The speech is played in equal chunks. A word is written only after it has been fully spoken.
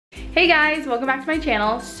Hey guys, welcome back to my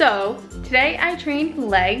channel. So today I trained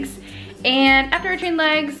legs, and after I trained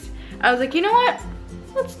legs, I was like, you know what?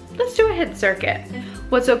 Let's do a HIIT circuit.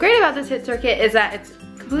 What's so great about this HIIT circuit is that it's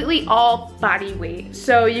completely all body weight.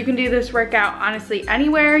 So you can do this workout honestly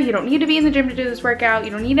anywhere. You don't need to be in the gym to do this workout.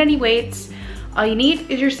 You don't need any weights. All you need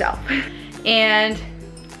is yourself. And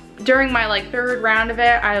during my third round of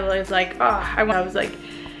it, I was like, oh, I was like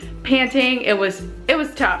panting. It was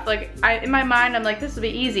tough. Like in my mind, I'm like, this will be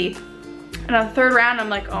easy. And on the third round, I'm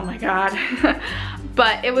like, oh my God.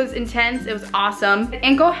 But it was intense, it was awesome.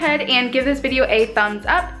 And go ahead and give this video a thumbs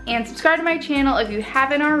up and subscribe to my channel if you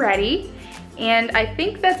haven't already. And I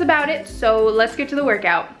think that's about it, so let's get to the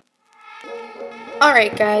workout.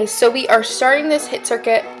 Alright guys, so we are starting this HIIT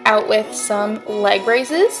circuit out with some leg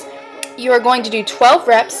raises. You are going to do 12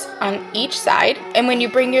 reps on each side, and when you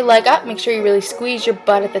bring your leg up, make sure you really squeeze your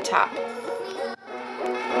butt at the top.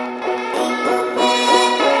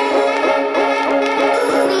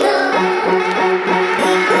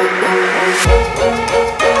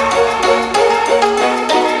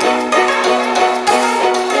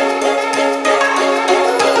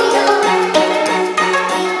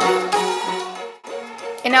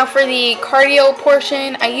 And now for the cardio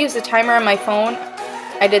portion, I used a timer on my phone.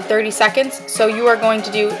 I did 30 seconds, so you are going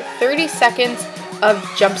to do 30 seconds of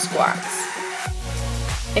jump squats.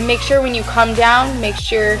 And make sure when you come down, make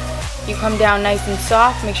sure you come down nice and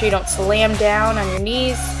soft. Make sure you don't slam down on your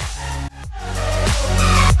knees.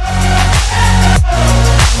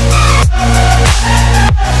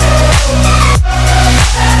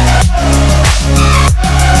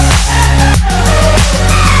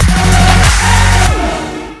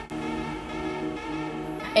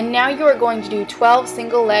 And now you are going to do 12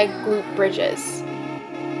 single leg glute bridges.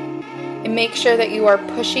 And make sure that you are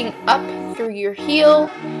pushing up through your heel.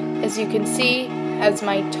 As you can see, as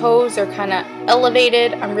my toes are kind of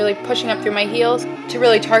elevated, I'm really pushing up through my heels to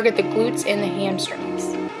really target the glutes and the hamstrings.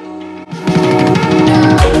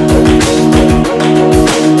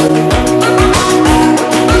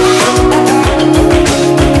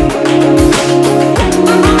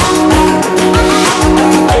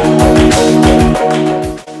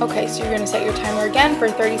 Okay, so you're going to set your timer again for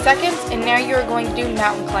 30 seconds, and now you're going to do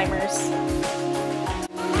mountain climbers.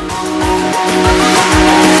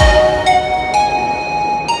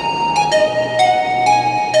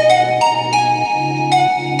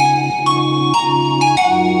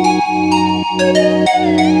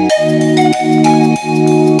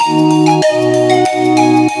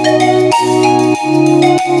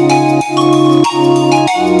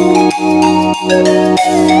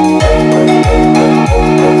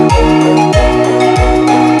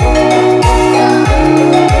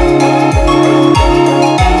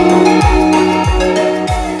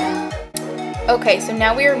 Okay, so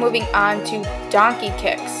now we are moving on to donkey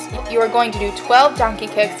kicks. You are going to do 12 donkey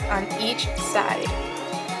kicks on each side.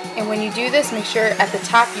 And when you do this, make sure at the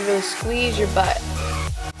top you really squeeze your butt.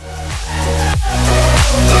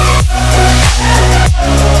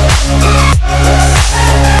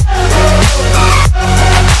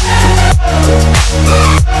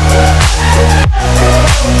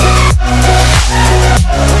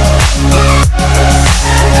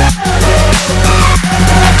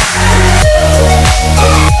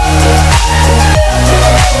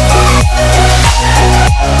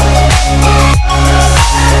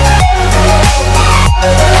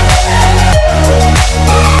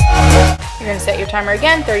 Set your timer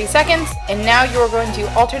again, 30 seconds, and now you are going to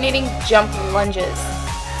alternating jump lunges.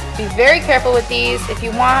 Be very careful with these. If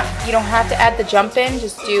you want, you don't have to add the jump in,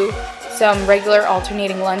 just do some regular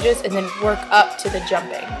alternating lunges and then work up to the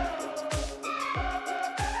jumping.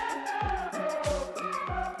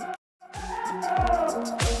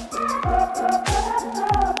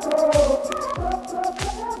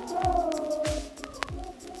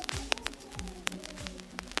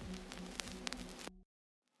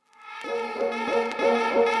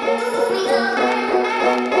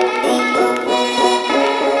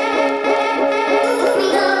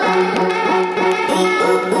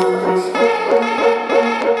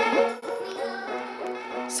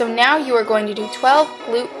 So now you are going to do 12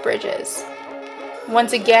 glute bridges.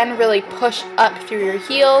 Once again, really push up through your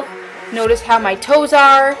heel. Notice how my toes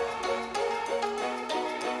are.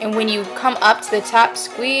 And when you come up to the top,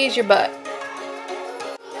 squeeze your butt.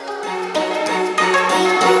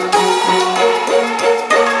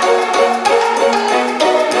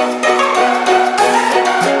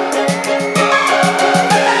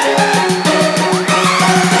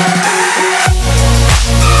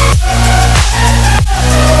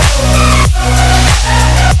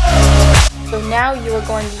 So now you are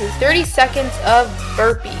going to do 30 seconds of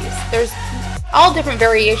burpees. There's all different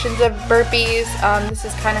variations of burpees. This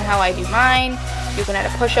is kind of how I do mine. You can add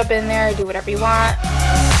a push-up in there, do whatever you want.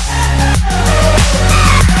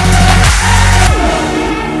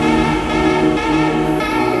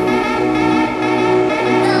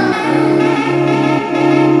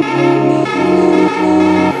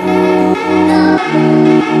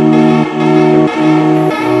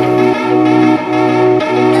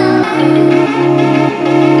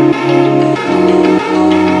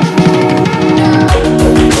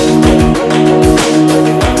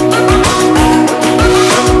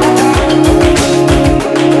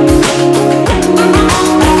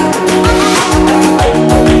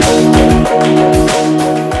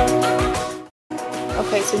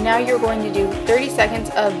 Okay, so now you're going to do 30 seconds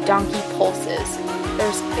of donkey pulses.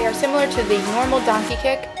 They are similar to the normal donkey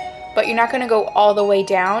kick, but you're not going to go all the way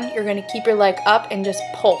down. You're going to keep your leg up and just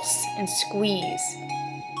pulse and squeeze.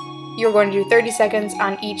 You're going to do 30 seconds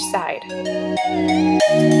on each side.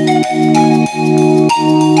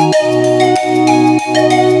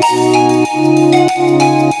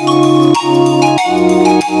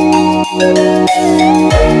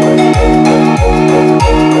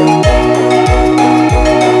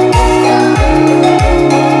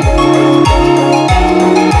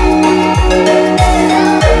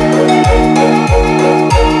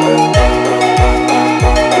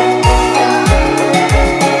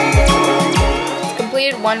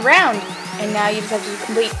 One round, and now you just have to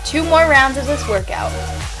complete 2 more rounds of this workout.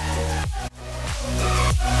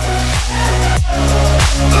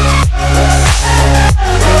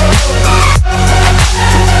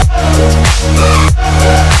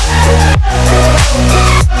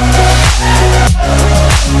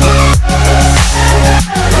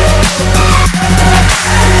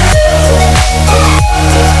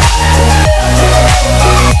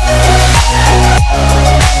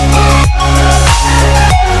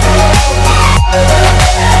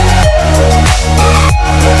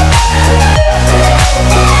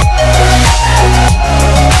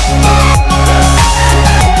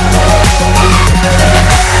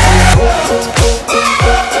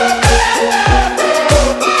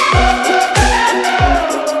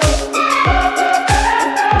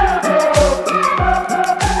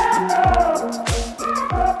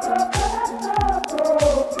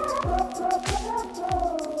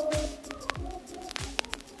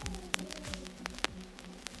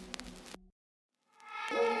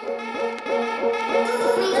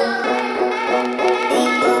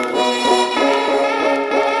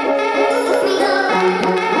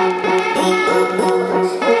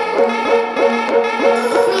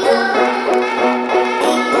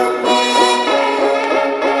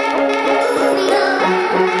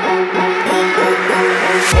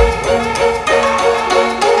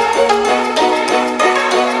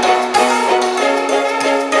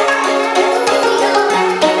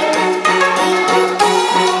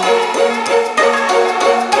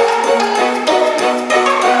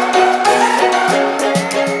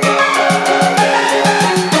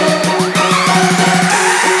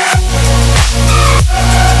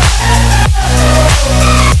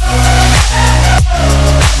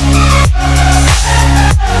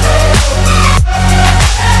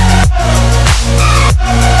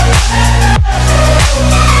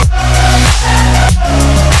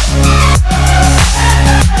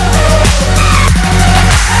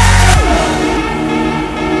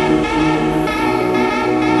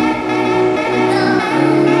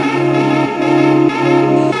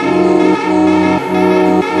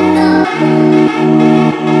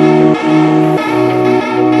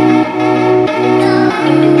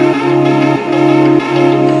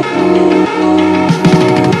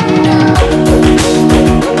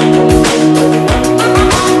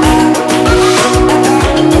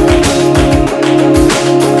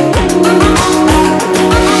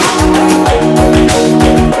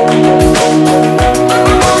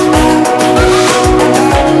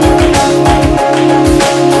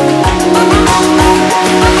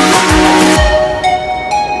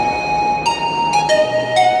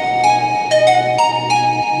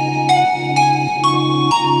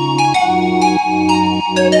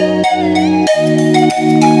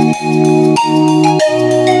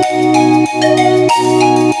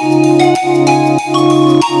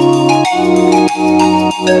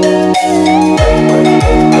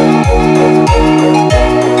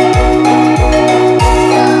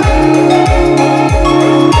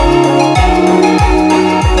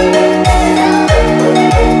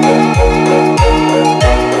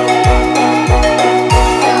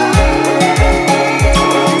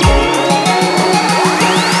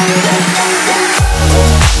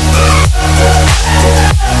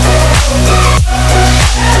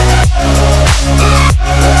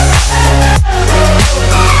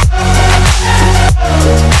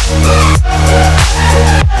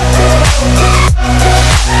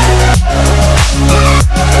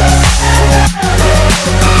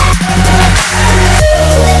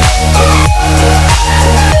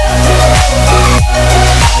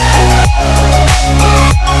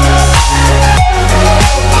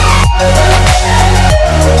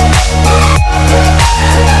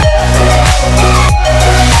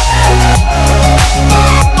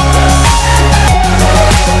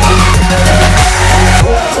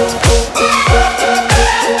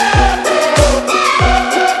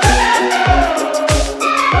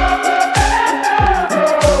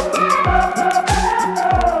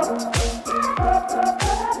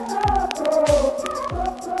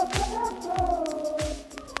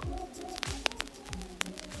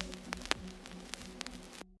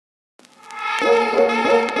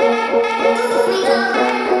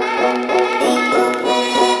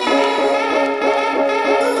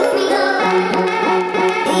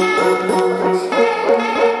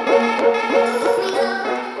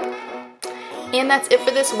 that's it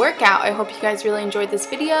for this workout. I hope you guys really enjoyed this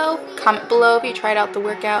video. Comment below if you tried out the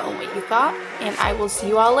workout and what you thought, and I will see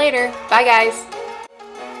you all later. Bye guys.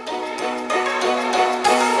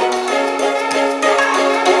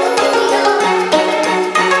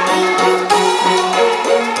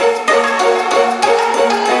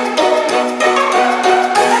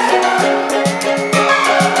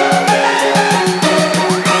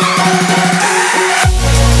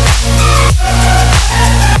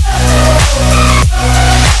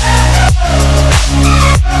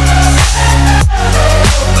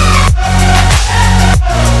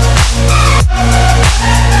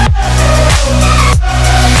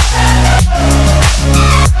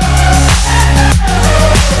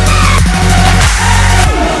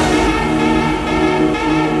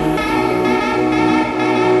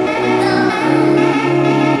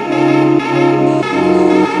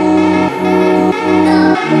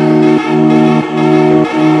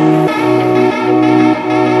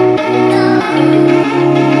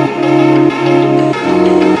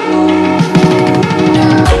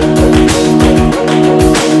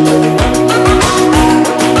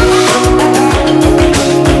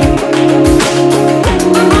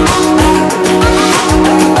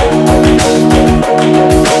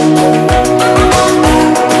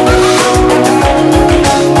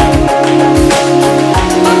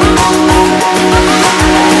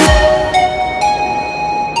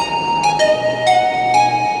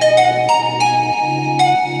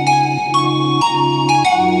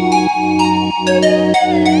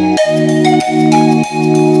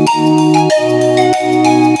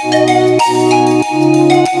 Thank you.